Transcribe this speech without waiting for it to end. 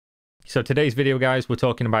So today's video, guys, we're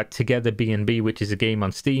talking about Together B&B, which is a game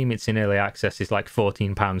on Steam. It's in early access. It's like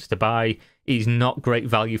 £14 to buy. It's not great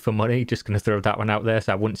value for money. Just going to throw that one out there,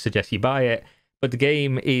 so I wouldn't suggest you buy it. But the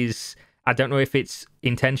game is, I don't know if it's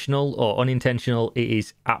intentional or unintentional. It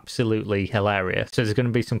is absolutely hilarious. So there's going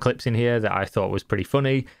to be some clips in here that I thought was pretty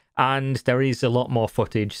funny. And there is a lot more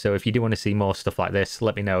footage, so if you do want to see more stuff like this,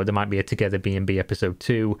 let me know. There might be a Together B&B episode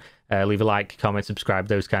 2. Leave a like, comment, subscribe,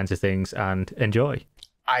 those kinds of things, and enjoy.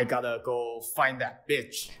 I gotta go find that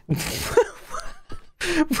bitch.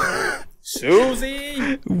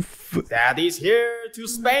 Susie, Daddy's here to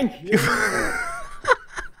spank you.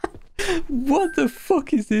 What the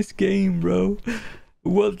fuck is this game, bro?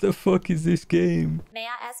 What the fuck is this game? May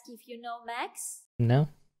I ask if you know Max? No.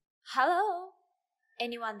 Hello?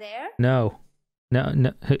 Anyone there? No.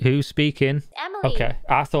 No. Who's speaking? Emily. Okay,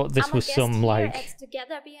 I thought this was some like. At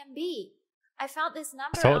Together B&B. I found this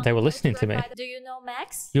number. I thought they were listening to me. Do you know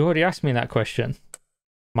Max? You already asked me that question.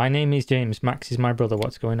 My name is James. Max is my brother.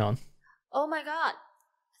 What's going on? Oh my god.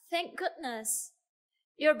 Thank goodness.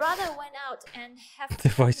 Your brother went out and have The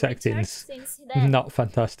voice acting's not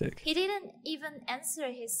fantastic. He didn't even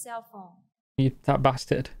answer his cell phone. That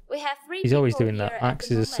bastard. We have 3 He's always people doing that. here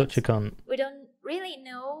Max at the is such a cunt. We don't really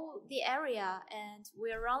know the area and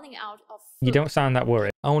we're running out of food. You don't sound that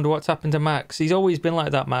worried. I wonder what's happened to Max. He's always been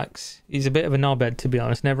like that, Max. He's a bit of a knobhead, to be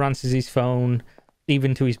honest. Never answers his phone,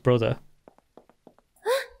 even to his brother.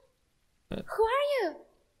 Who are you?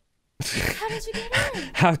 How did you get in?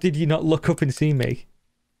 How did you not look up and see me?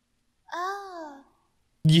 Oh.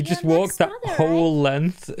 You just walked that whole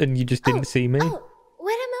length and you just didn't see me? Oh,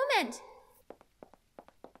 wait a moment.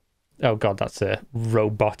 Oh god, that's a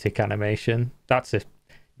robotic animation. That's a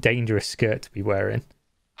dangerous skirt to be wearing.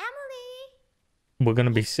 Emily. We're gonna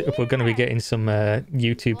be getting some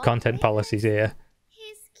YouTube content policies here.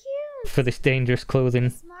 He's cute. For this dangerous clothing.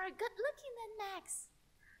 He's more good looking than Max.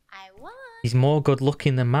 I won. He's more good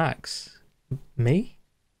looking than Max. Me?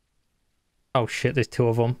 Oh shit, there's 2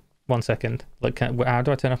 of them. 1 second. Look, how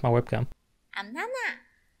do I turn off my webcam? I'm Nana.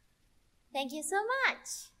 Thank you so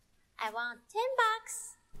much. I want $10.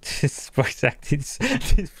 This voice acting's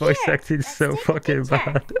so fucking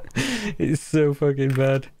bad. It's so fucking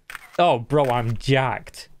bad. Oh, bro, I'm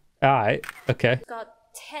jacked. Alright, okay. Got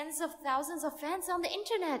tens of thousands of fans on the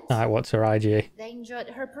internet. Alright, what's her IG? They enjoyed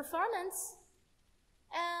her performance.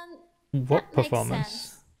 And what that makes performance?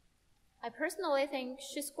 sense. I personally think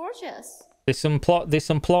she's gorgeous. There's some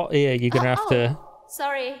plot here you're gonna have to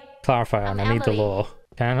sorry. clarify on. I need the law.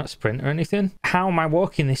 Can I not sprint or anything? How am I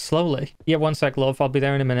walking this slowly? Yeah, 1 sec, love. I'll be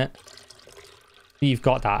there in a minute. You've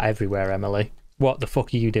got that everywhere, Emily. What the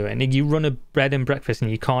fuck are you doing? You run a bread and breakfast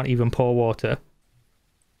and you can't even pour water.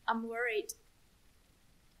 I'm worried.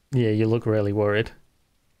 Yeah, you look really worried.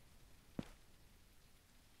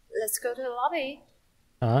 Let's go to the lobby.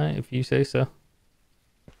 Alright, if you say so.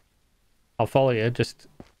 I'll follow you, just...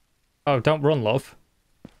 Oh, don't run, love.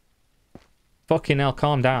 Fucking hell,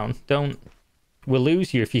 calm down. Don't... We'll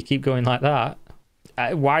lose you if you keep going like that.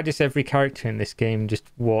 Why does every character in this game just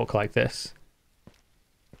walk like this?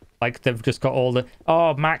 Like they've just got all the...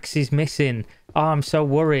 Oh, Max is missing. Oh, I'm so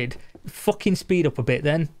worried. Fucking speed up a bit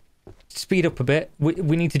then. Speed up a bit. We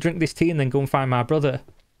need to drink this tea and then go and find my brother.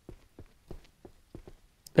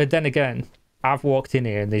 But then again, I've walked in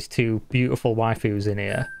here and there's 2 beautiful waifus in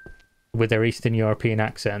here with their Eastern European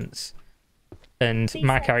accents. And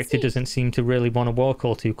my character doesn't seem to really want to walk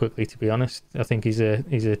all too quickly, to be honest. I think he's a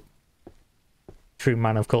true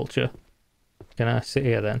man of culture. Can I sit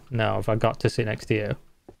here then? No, have I got to sit next to you?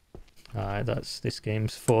 Alright, this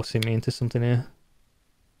game's forcing me into something here.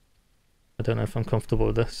 I don't know if I'm comfortable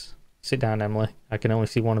with this. Sit down, Emily. I can only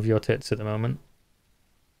see one of your tits at the moment.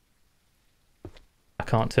 I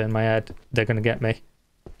can't turn my head. They're gonna get me.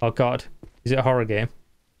 Oh god. Is it a horror game?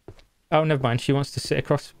 Oh, never mind. She wants to sit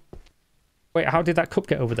across... Wait, how did that cup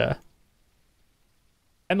get over there?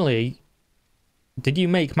 Emily, did you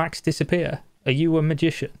make Max disappear? Are you a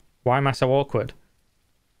magician? Why am I so awkward?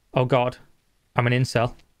 Oh god, I'm an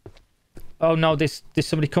incel. Oh no, there's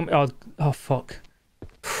somebody coming. Oh fuck.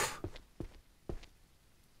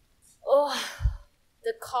 Oh,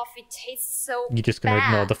 the coffee tastes so You're just gonna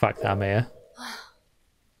ignore the fact that I'm here.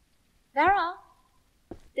 Vera,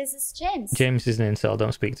 this is James. James is an incel.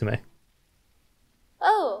 Don't speak to me.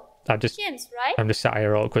 Oh. James, right? I'm just sat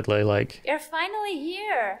here awkwardly, like... You're finally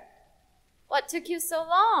here. What took you so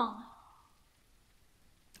long?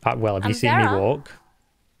 Well, have you seen me walk?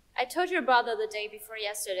 I told your brother the day before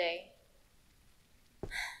yesterday.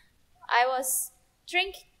 I was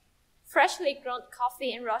drinking freshly ground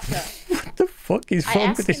coffee in Russia. What the fuck is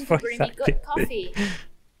wrong with this voice acting? I asked him to bring me good coffee.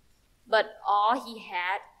 But all he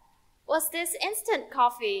had What's this instant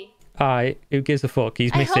coffee? Hi, who gives a fuck?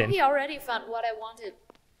 He's I missing. hope he already found what I wanted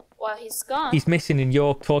while he's gone. He's missing and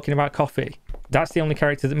you're talking about coffee. That's the only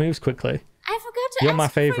character that moves quickly. I forgot to You're ask my you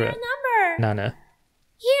for your favourite. number. Nana.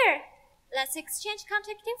 Here, let's exchange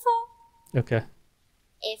contact info. Okay.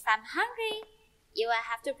 If I'm hungry, you will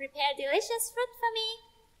have to prepare delicious fruit for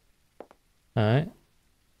me. Alright.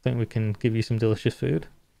 Think we can give you some delicious food.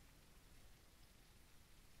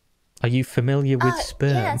 Are you familiar with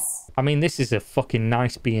sperm? Yes. I mean, this is a fucking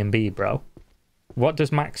nice B&B, bro. What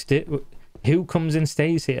does Max do? Who comes and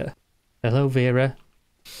stays here? Hello, Vera.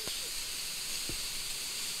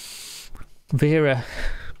 Vera.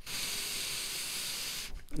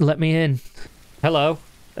 Let me in. Hello.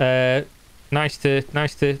 Nice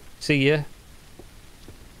to see you.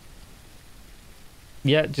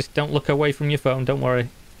 Yeah, just don't look away from your phone, don't worry.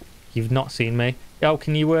 You've not seen me. Oh,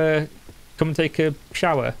 can you come and take a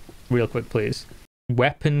shower real quick, please?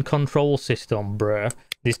 Weapon control system, bruh.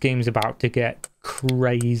 This game's about to get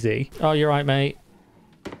crazy. Oh, you're right, mate.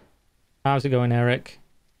 How's it going, Eric?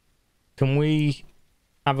 Can we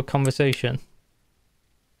have a conversation?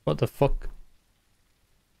 What the fuck?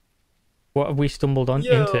 What have we stumbled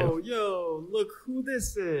into? Yo, look who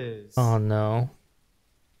this is. Oh no.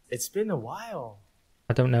 It's been a while.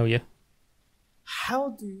 I don't know you. How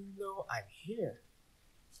do you know I'm here?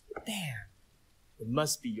 Damn. It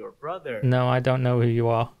must be your brother. No, I don't know who you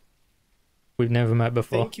are. We've never met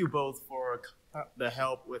before. Thank you both for the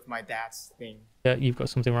help with my dad's thing. Yeah, you've got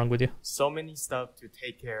something wrong with you. So many stuff to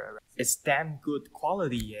take care of. It's damn good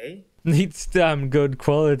quality, eh? It's damn good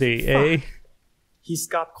quality, eh? He's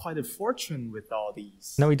got quite a fortune with all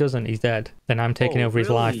these. No, he doesn't. He's dead. Then I'm taking over his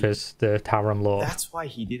life really? as the Taram Lord. That's why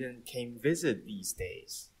he didn't came visit these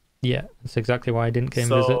days. Yeah, that's exactly why I didn't came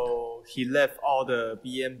so visit. He left all the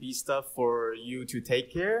B&B stuff for you to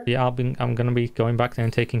take care? Yeah, I'm gonna be going back there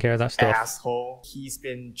and taking care of that stuff. Asshole. He's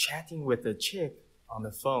been chatting with a chick on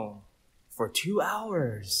the phone for 2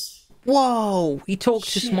 hours. Whoa! He talked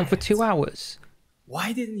to someone for Shit. 2 hours.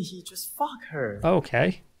 Why didn't he just fuck her?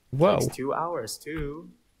 Okay. Whoa. Takes 2 hours too.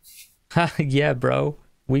 Yeah, bro.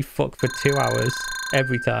 We fuck for 2 hours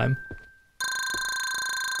every time.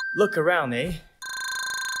 Look around, eh?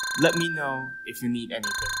 Let me know if you need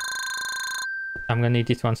anything. I'm gonna need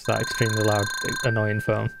you to answer that extremely loud, annoying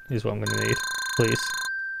phone. Is what I'm gonna need, please.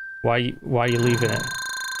 Why are you leaving it?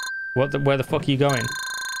 Where the fuck are you going?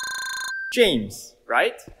 James,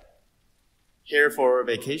 right? Here for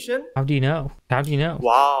vacation? How do you know? How do you know?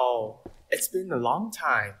 Wow, it's been a long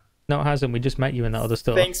time. No, it hasn't. We just met you in that other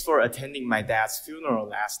store. Thanks for attending my dad's funeral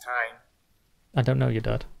last time. I don't know your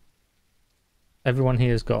dad. Everyone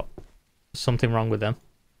here's got something wrong with them.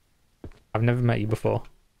 I've never met you before.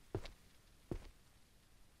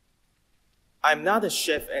 I'm not a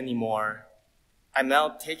chef anymore. I'm now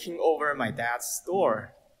taking over my dad's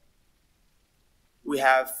store. We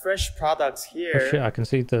have fresh products here. Oh shit, I can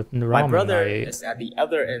see the ramen My brother I ate. is at the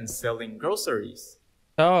other end selling groceries.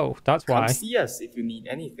 Oh, that's Come why. see us if you need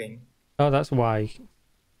anything. Oh, that's why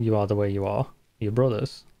you are the way you are. Your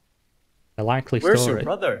brothers. A likely Where's story. your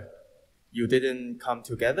brother? You didn't come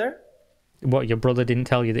together? What, your brother didn't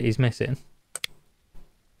tell you that he's missing?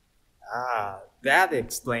 Ah, that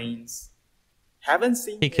explains. Haven't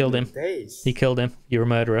seen He killed in him. days. He killed him. You're a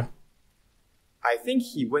murderer. I think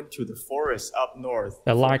he went to the forest up north.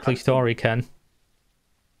 A for likely hunting. story, Ken.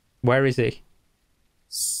 Where is he?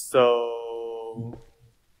 So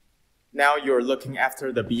now you're looking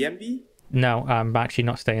after the B&B? No, I'm actually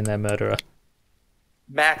not staying there, murderer.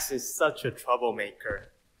 Max is such a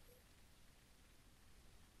troublemaker.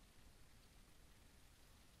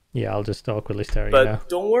 Yeah, I'll just awkwardly stare at But you now.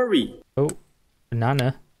 don't worry. Oh,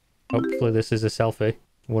 banana. Hopefully this is a selfie.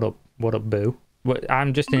 What up, boo?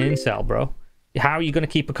 I'm just an incel, bro. How are you going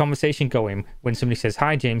to keep a conversation going when somebody says,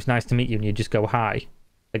 hi, James, nice to meet you, and you just go, hi?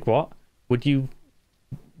 Like, what? Would you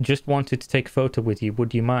just wanted to take a photo with you?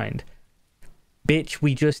 Would you mind? Bitch,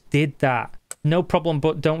 we just did that. No problem,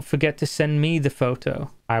 but don't forget to send me the photo.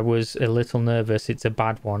 I was a little nervous. It's a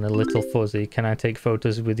bad one, a little fuzzy. Can I take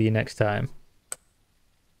photos with you next time?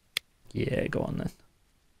 Yeah, go on then.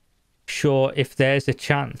 Sure, if there's a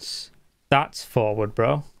chance. That's forward,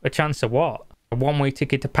 bro. A chance of what? A one-way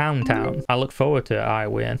ticket to Pound Town. I look forward to it, I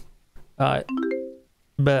win.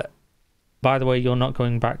 But, by the way, you're not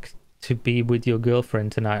going back to be with your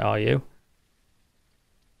girlfriend tonight, are you?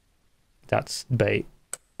 That's bait.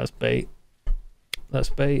 That's bait. That's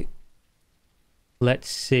bait. Let's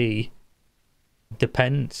see.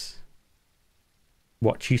 Depends.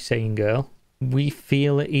 What you saying, girl? We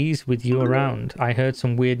feel at ease with you around. I heard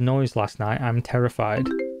some weird noise last night. I'm terrified.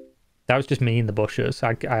 That was just me in the bushes.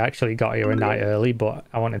 I actually got here a night early, but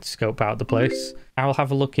I wanted to scope out the place. I'll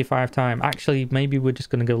have a look if I have time. Actually, maybe we're just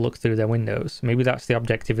going to go look through their windows. Maybe that's the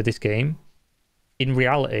objective of this game. In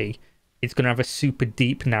reality, it's going to have a super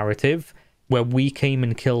deep narrative where we came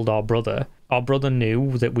and killed our brother. Our brother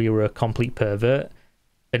knew that we were a complete pervert,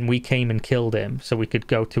 and we came and killed him so we could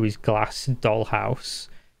go to his glass dollhouse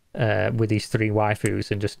with his 3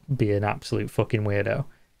 waifus and just be an absolute fucking weirdo.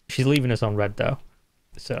 She's leaving us on red though,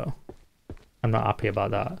 so I'm not happy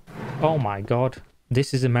about that. Oh my god,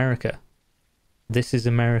 this is America. This is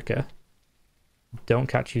America. Don't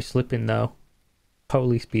catch you slipping though.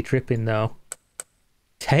 Police be tripping though.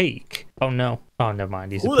 Take. Oh no. Oh, never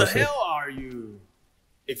mind. He's a pussy. Who the hell are you?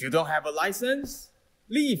 If you don't have a license,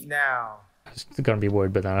 leave now. I was gonna be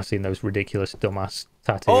worried, but then I've seen those ridiculous dumbass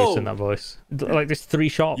tattoos in that voice. Like, there's 3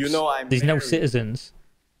 shops. You know there's married. no citizens.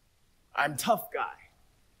 I'm tough guy.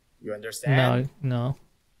 You understand? No.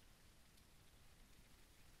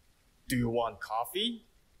 Do you want coffee?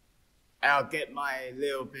 I'll get my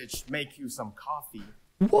little bitch make you some coffee.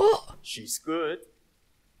 What? She's good.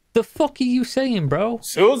 The fuck are you saying, bro?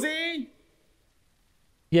 Susie?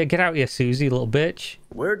 Yeah, get out here, Susie, little bitch.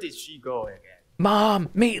 Where did she go again? Mom,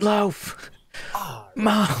 meatloaf.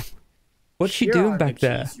 Mom, what's she doing back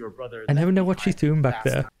there? I never know what she's doing back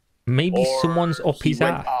there. Maybe someone's up his ass.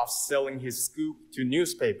 He went off selling his scoop to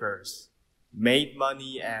newspapers, made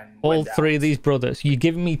money, and all 3 of these brothers. You're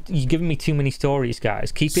giving me too many stories,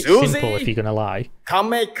 guys. Keep it Susie, simple if you're gonna lie. Come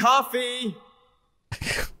make coffee.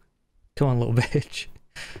 Come on, little bitch.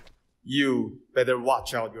 You better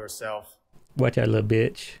watch out yourself. Watch out, little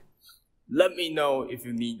bitch. Let me know if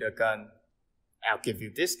you need a gun. I'll give you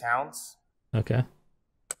discounts. Okay.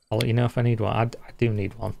 I'll let you know if I need one. I do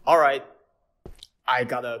need one. All right. I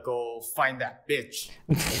gotta go find that bitch.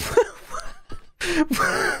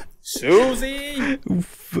 Susie,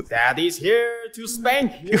 Daddy's here to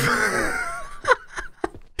spank you.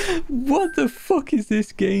 What the fuck is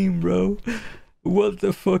this game, bro? What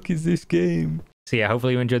the fuck is this game? So yeah,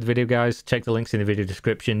 hopefully you enjoyed the video, guys. Check the links in the video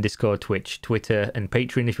description. Discord, Twitch, Twitter, and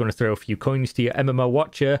Patreon if you want to throw a few coins to your MMO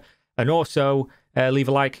watcher. And also, leave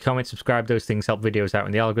a like, comment, subscribe. Those things help videos out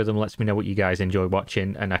in the algorithm. Lets me know what you guys enjoy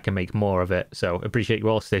watching, and I can make more of it. So appreciate you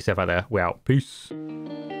all. Stay safe out there. We're out. Peace.